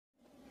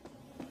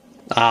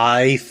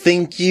I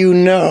think you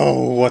know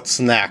what's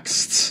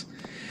next.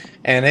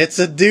 And it's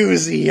a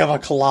doozy of a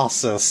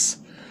Colossus.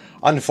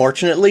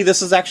 Unfortunately,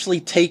 this is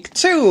actually take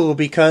 2,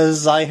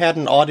 because I had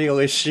an audio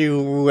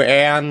issue,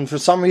 and for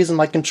some reason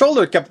my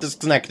controller kept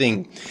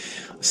disconnecting.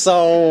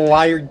 So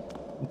I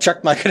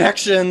checked my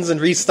connections and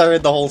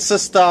restarted the whole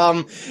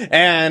system,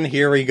 and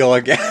here we go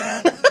again.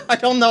 I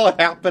don't know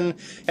what happened.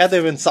 Had to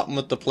have been something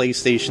with the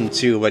PlayStation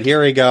 2, but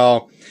here we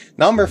go.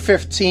 Number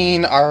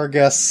 15,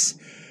 Arrrrrrrrgus.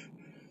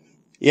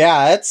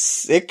 Yeah,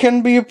 it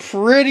can be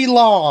pretty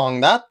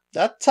long.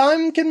 That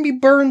time can be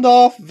burned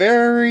off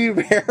very,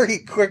 very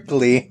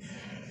quickly.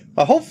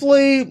 But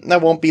hopefully,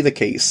 that won't be the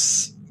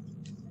case.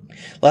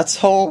 Let's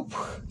hope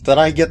that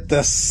I get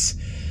this,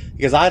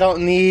 because I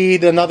don't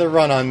need another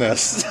run on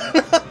this.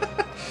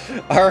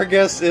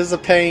 Arrrrrrrgus is a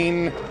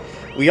pain.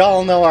 We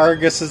all know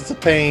Arrrrrrrrgus is a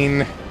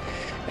pain.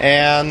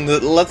 And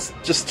let's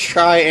just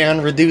try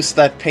and reduce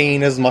that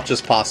pain as much as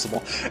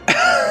possible.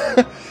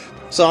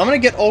 So I'm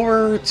going to get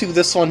over to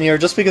this one here,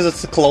 just because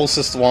it's the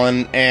closest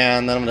one,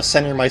 and then I'm going to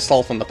center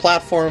myself on the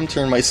platform,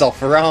 turn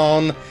myself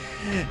around,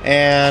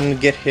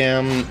 and get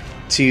him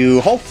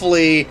to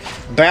hopefully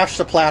bash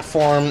the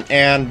platform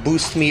and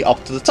boost me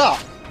up to the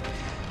top.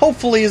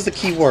 Hopefully is the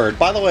key word.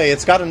 By the way,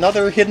 it's got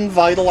another hidden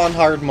vital on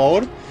hard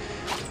mode.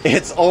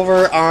 It's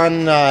over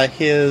on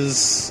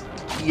this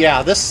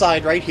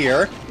side right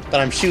here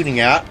that I'm shooting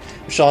at,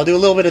 so I'll do a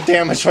little bit of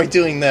damage by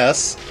doing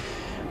this.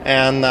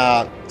 And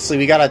so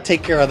we gotta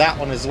take care of that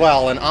one as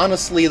well. And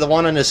honestly, the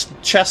one on his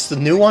chest, the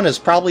new one, is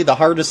probably the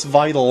hardest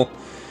vital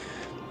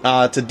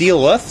to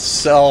deal with,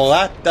 so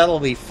that'll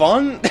be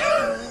fun.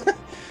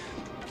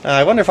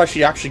 I wonder if I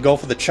should actually go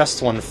for the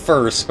chest one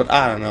first, but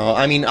I don't know.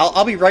 I mean,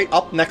 I'll be right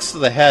up next to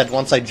the head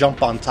once I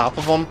jump on top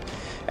of him,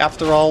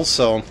 after all,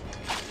 so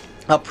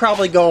I'll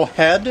probably go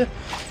head,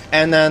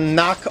 and then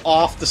knock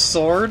off the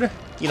sword,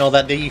 you know,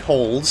 that he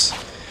holds,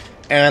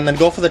 and then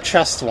go for the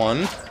chest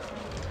one,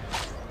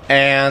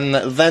 and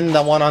then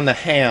the one on the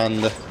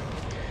hand.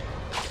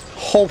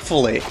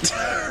 Hopefully.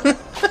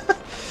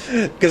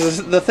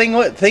 Because the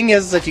thing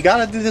is that you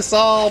gotta do this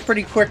all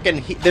pretty quick,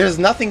 and there's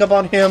nothing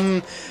about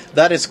him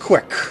that is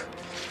quick.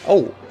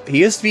 Oh,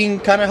 he is being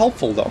kind of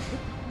helpful, though.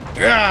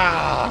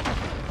 Yeah!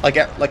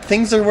 Like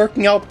things are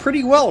working out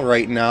pretty well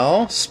right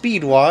now,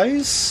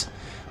 speed-wise.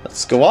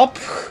 Let's go up.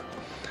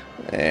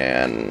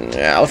 And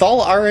yeah, with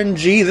all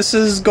RNG, this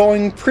is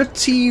going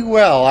pretty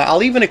well.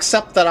 I'll even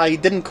accept that I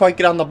didn't quite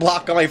get on the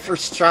block on my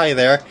first try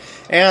there,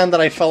 and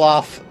that I fell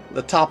off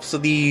the tops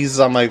of these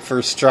on my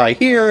first try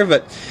here,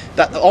 but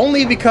that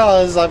only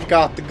because I've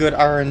got the good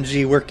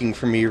RNG working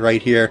for me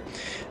right here.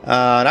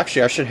 And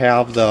actually, I should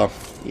have the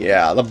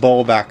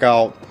bow back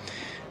out,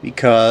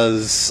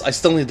 because I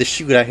still need to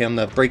shoot at him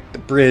to break the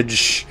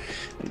bridge.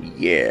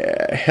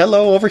 Yeah,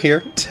 hello over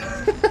here.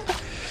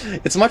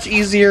 It's much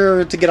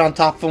easier to get on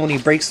top of him when he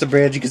breaks the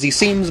bridge, because he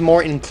seems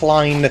more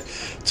inclined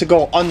to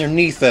go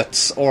underneath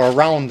it or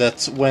around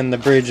it when the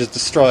bridge is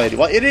destroyed.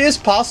 Well, it is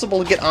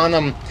possible to get on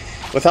him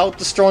without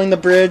destroying the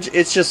bridge.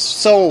 It's just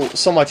so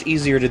much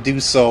easier to do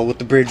so with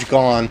the bridge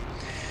gone.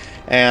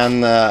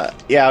 And,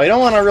 yeah, we don't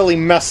want to really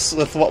mess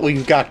with what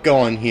we've got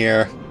going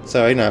here.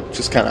 So, you know,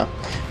 just kind of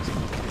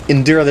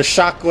endure the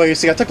shockwave.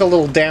 See, I took a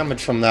little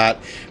damage from that.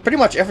 Pretty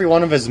much every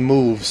one of his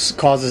moves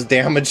causes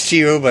damage to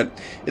you, but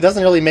it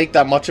doesn't really make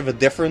that much of a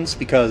difference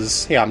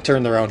because... Yeah, I'm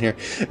turned around here.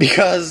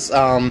 Because,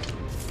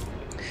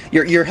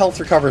 your health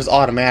recovers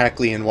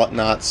automatically and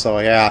whatnot, so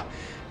yeah.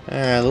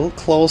 A little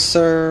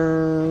closer...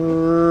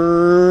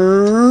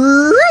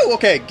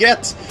 Okay,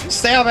 get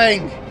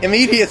stabbing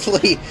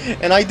immediately.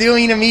 And I do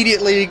mean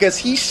immediately because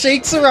he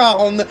shakes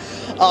around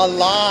a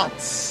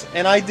lot.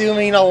 And I do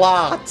mean a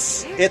lot.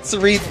 It's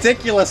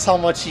ridiculous how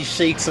much he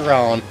shakes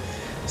around.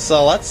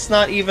 So let's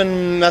not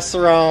even mess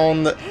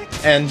around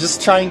and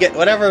just try and get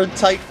whatever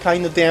type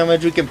kind of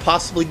damage we can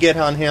possibly get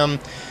on him.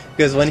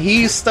 Because when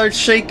he starts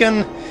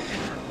shaking,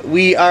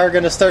 we are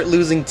going to start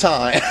losing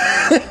time.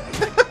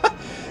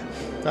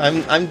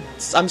 I'm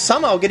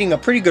somehow getting a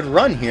pretty good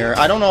run here.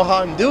 I don't know how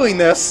I'm doing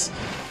this,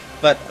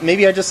 but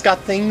maybe I just got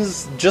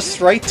things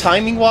just right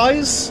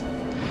timing-wise.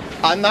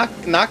 I'm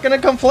not gonna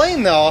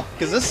complain though,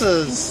 because this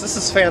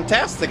is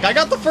fantastic. I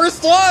got the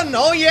first one.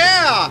 Oh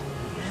yeah.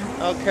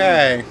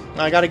 Okay,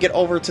 now I got to get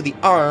over to the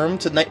arm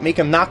to make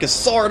him knock his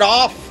sword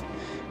off.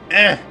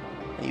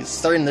 He's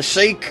starting to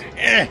shake.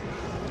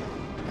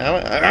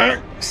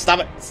 Stop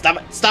it! Stop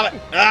it! Stop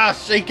it! Ah,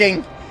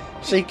 shaking.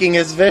 Shaking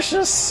is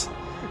vicious.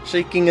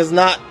 Shaking is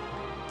not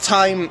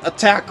time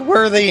attack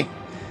worthy.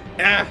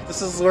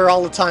 This is where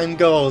all the time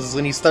goes,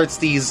 when he starts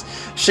these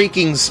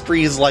shaking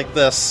sprees like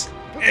this.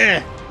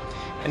 And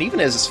even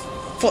his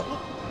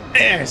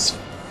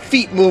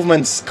feet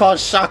movements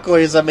cause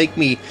shockwaves that make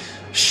me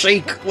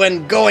shake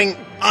when going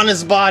on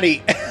his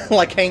body,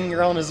 like hanging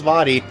around his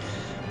body.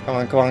 Come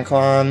on, come on, come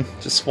on.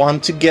 Just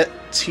want to get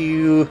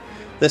to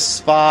this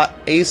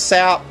spot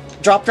ASAP.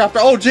 Drop, drop,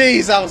 drop. Oh,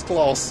 jeez, that was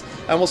close.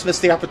 I almost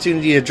missed the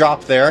opportunity to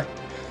drop there.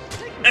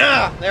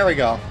 There we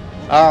go.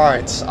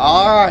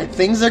 Alright,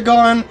 things are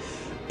going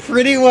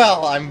pretty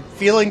well. I'm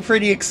feeling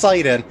pretty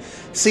excited.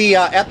 See,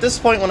 at this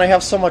point when I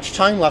have so much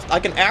time left,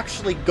 I can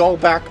actually go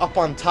back up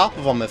on top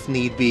of him if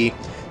need be,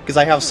 because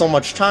I have so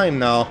much time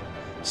now.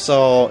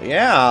 So,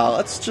 yeah,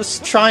 let's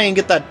just try and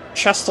get that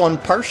chest one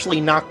partially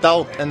knocked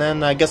out, and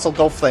then I guess I'll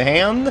go for the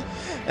hand,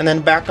 and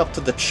then back up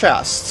to the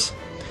chest.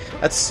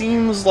 That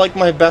seems like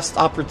my best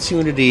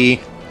opportunity.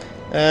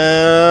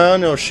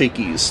 No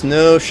shakies.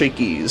 No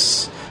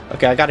shakies.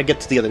 Okay, I gotta get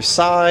to the other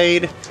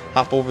side,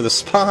 hop over the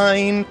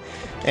spine,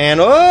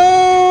 and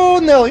oh,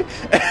 Nelly!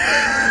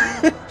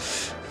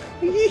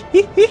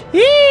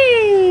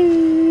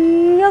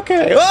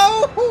 Okay,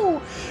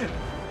 oh!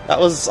 That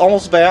was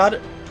almost bad.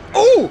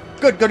 Oh!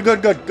 Good, good,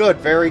 good, good, good,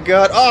 very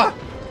good. Ah!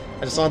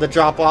 I just wanted to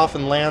drop off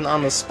and land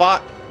on the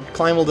spot.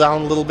 Climb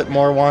down a little bit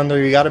more,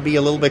 Wander. You gotta be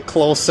a little bit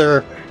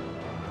closer.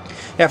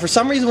 Yeah, for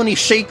some reason when he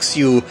shakes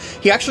you,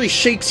 he actually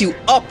shakes you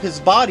up his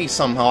body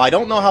somehow. I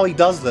don't know how he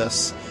does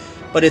this,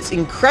 but it's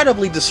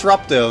incredibly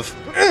disruptive.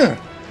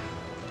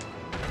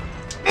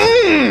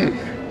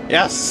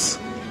 Yes!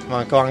 Come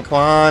on, come on, come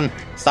on.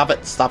 Stop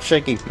it. Stop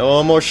shaking.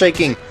 No more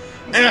shaking.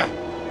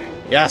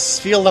 Yes,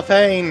 feel the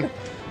pain.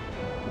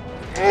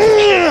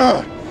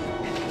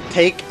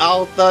 Take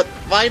out the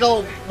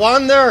vital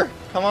wonder.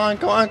 Come on,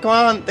 come on, come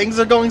on. Things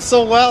are going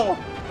so well.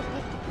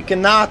 You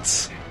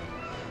cannot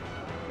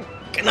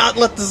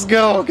let this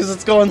go, because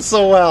it's going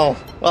so well.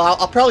 Well,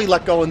 I'll probably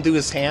let go and do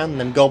his hand, and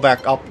then go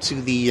back up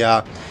to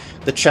the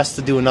chest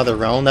to do another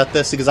round at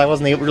this, because I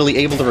wasn't really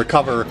able to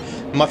recover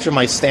much of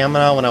my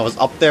stamina when I was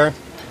up there.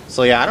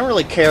 So yeah, I don't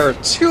really care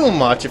too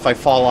much if I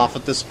fall off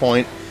at this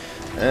point.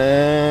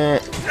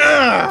 And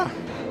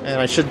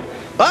I should...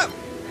 Ah!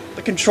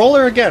 The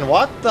controller again,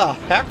 what the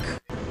heck?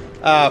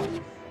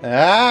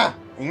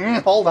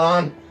 Hold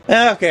on.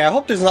 Okay, I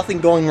hope there's nothing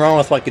going wrong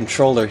with my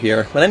controller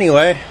here. But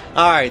anyway,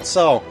 alright,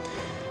 so...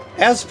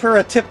 As per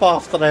a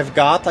tip-off that I've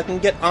got, I can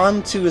get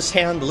onto his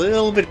hand a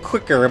little bit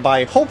quicker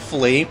by,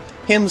 hopefully,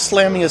 him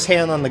slamming his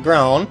hand on the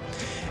ground.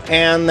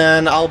 And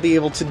then I'll be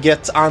able to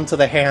get onto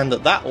the hand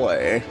that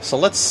way. So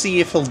let's see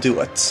if he'll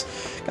do it.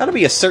 Gotta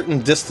be a certain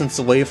distance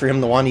away for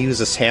him to want to use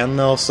his hand,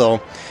 though,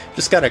 so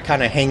just gotta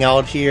kind of hang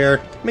out here,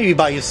 maybe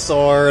buy his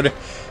sword,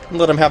 and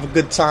let him have a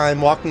good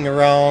time walking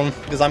around,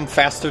 because I'm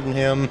faster than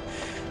him.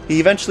 He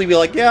eventually be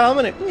like, yeah, I'm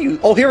gonna...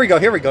 Oh, here we go,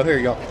 here we go, here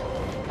we go.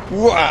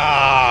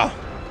 Wah!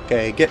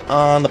 Okay, get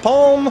on the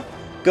palm.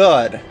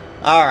 Good.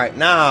 Alright,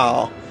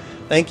 now,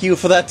 thank you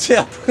for that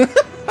tip.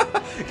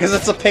 Because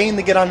it's a pain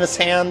to get on his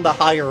hand the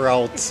higher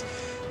route.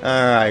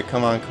 Alright,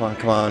 come on, come on,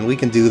 come on. We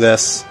can do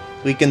this.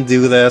 We can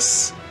do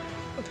this.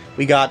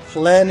 We got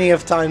plenty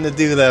of time to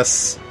do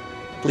this.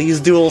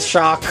 Please, Dual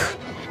Shock.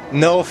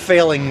 No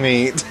failing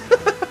me.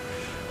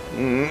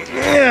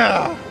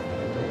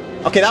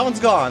 Okay, that one's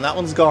gone. That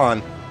one's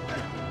gone.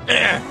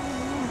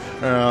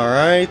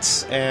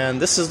 Alright,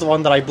 and this is the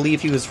one that I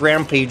believe he was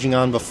rampaging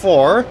on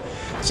before.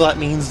 So that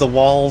means the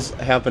walls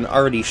have been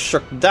already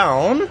shook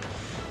down.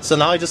 So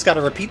now I just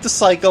gotta repeat the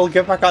cycle,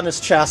 get back on his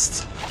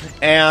chest,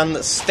 and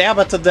stab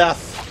it to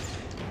death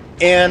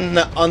in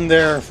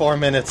under 4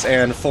 minutes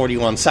and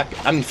 41 seconds.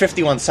 I mean,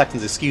 51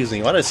 seconds, excuse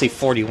me. Why did I say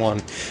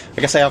 41?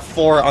 I guess I have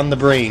 4 on the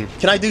brain.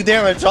 Can I do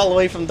damage all the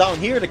way from down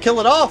here to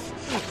kill it off?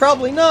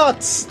 Probably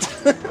not!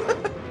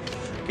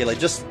 Okay, like,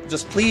 just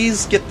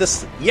please get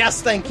this...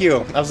 Yes, thank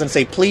you! I was gonna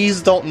say,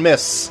 please don't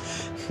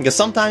miss. Because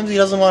sometimes he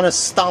doesn't want to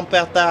stomp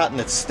at that, and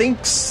it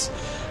stinks.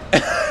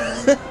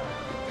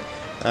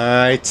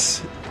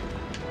 Alright.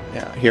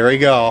 Yeah, here we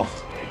go.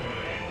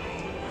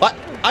 What?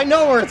 I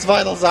know where its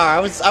vitals are! I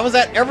was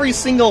at every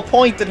single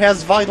point that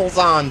has vitals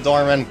on,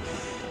 Dorman.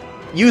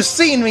 You've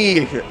seen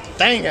me!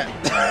 Dang it!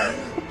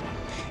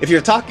 If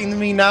you're talking to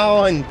me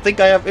now and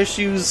think I have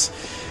issues,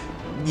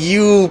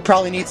 you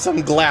probably need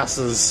some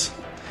glasses.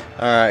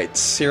 Alright,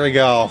 here we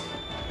go.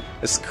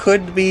 This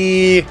could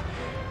be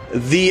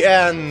the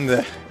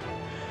end.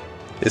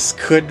 This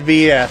could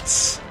be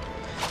it.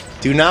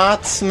 Do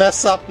not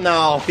mess up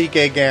now,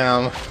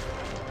 PkGam,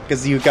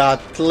 because you got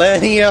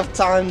plenty of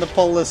time to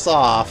pull this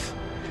off.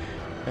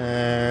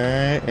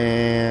 And...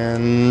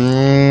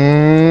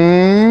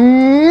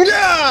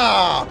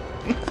 Yeah!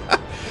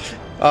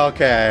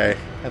 Okay,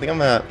 I think I'm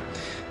gonna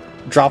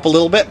drop a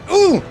little bit.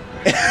 Ooh!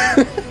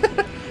 I'm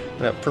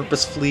gonna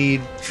purposefully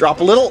drop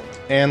a little,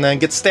 and then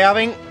get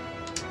stabbing.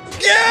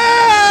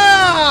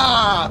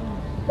 Yeah!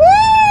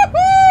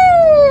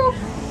 Woohoo!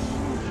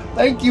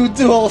 Thank you,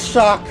 Dual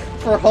Shock,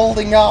 for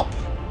holding up.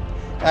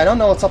 I don't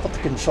know what's up with the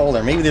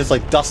controller. Maybe there's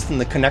like dust in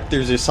the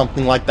connectors or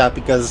something like that,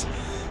 because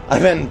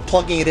I've been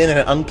plugging it in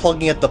and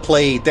unplugging it to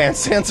play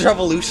Dance Dance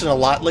Revolution a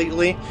lot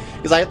lately,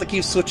 because I have to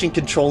keep switching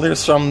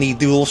controllers from the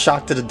Dual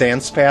Shock to the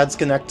Dance Pads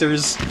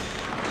connectors.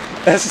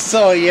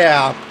 So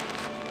yeah.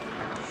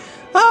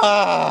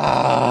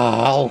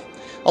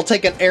 I'll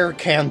take an air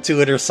can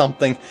to it or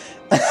something.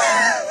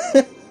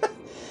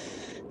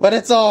 But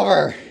it's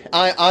over.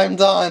 I'm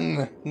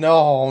done.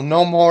 No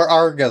more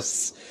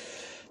Arrrrrrrgus.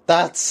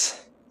 That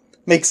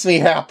makes me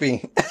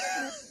happy.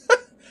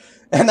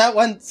 And that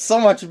went so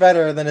much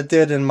better than it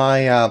did in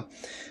my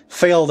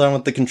failed on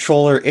with the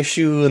controller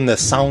issue and the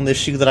sound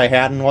issue that I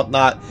had and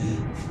whatnot.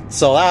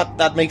 So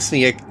that makes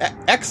me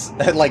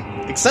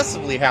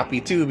excessively happy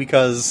too,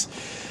 because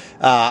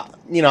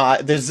you know,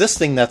 there's this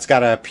thing that's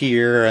gotta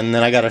appear, and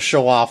then I gotta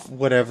show off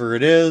whatever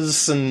it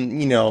is,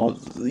 and, you know,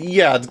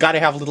 yeah, it's gotta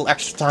have a little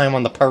extra time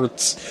on the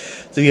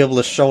parts to be able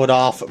to show it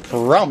off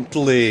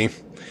promptly.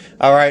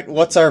 Alright,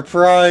 what's our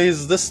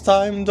prize this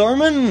time,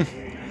 Dorman?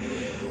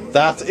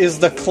 That is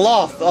the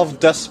Cloth of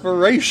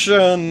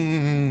Desperation!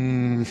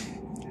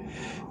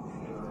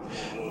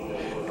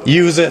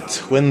 Use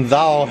it when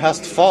thou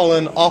hast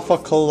fallen off a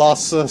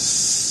Colossus.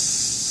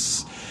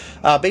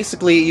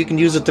 Basically, you can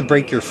use it to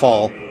break your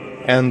fall,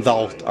 and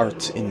thou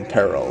art in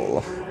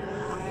peril.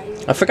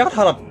 I forgot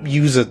how to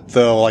use it,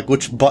 though, like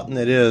which button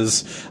it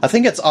is. I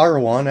think it's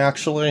R1,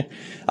 actually.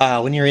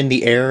 When you're in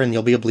the air, and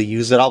you'll be able to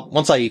use it.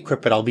 Once I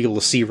equip it, I'll be able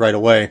to see right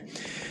away.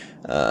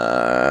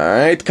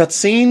 Alright,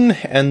 cutscene.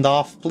 End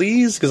off,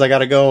 please, because I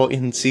gotta go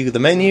into the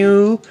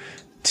menu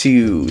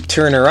to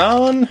turn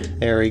around.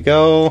 There we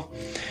go.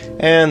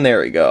 And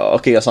there we go.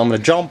 Okay, so I'm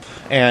gonna jump,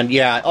 and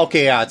yeah,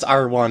 okay, yeah, it's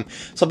R1.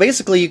 So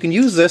basically, you can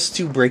use this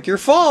to break your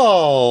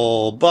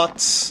fall,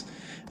 but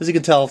as you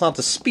can tell, it's not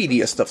the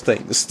speediest of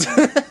things.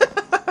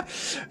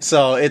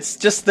 So it's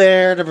just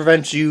there to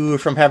prevent you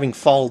from having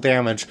fall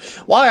damage.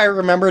 Why I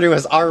remembered it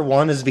was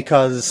R1 is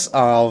because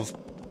of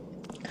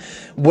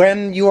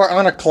when you are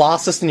on a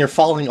Colossus and you're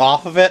falling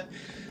off of it,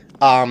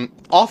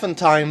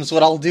 oftentimes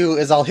what I'll do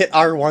is I'll hit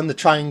R1 to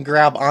try and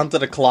grab onto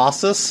the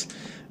Colossus,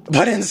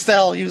 but instead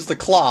I'll use the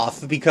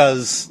cloth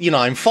because, you know,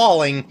 I'm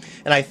falling,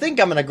 and I think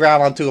I'm going to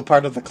grab onto a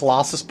part of the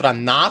Colossus, but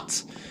I'm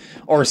not,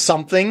 or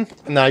something,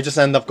 and then I just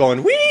end up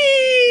going,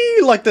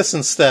 whee, like this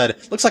instead.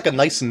 Looks like a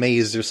nice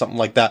maze or something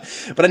like that.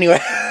 But anyway,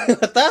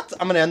 with that,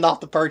 I'm going to end off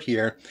the part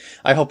here.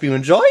 I hope you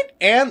enjoyed,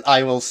 and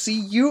I will see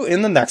you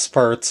in the next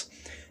part.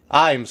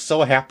 I'm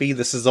so happy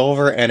this is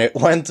over, and it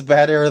went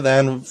better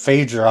than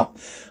Phaedra.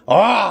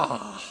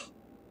 Ah!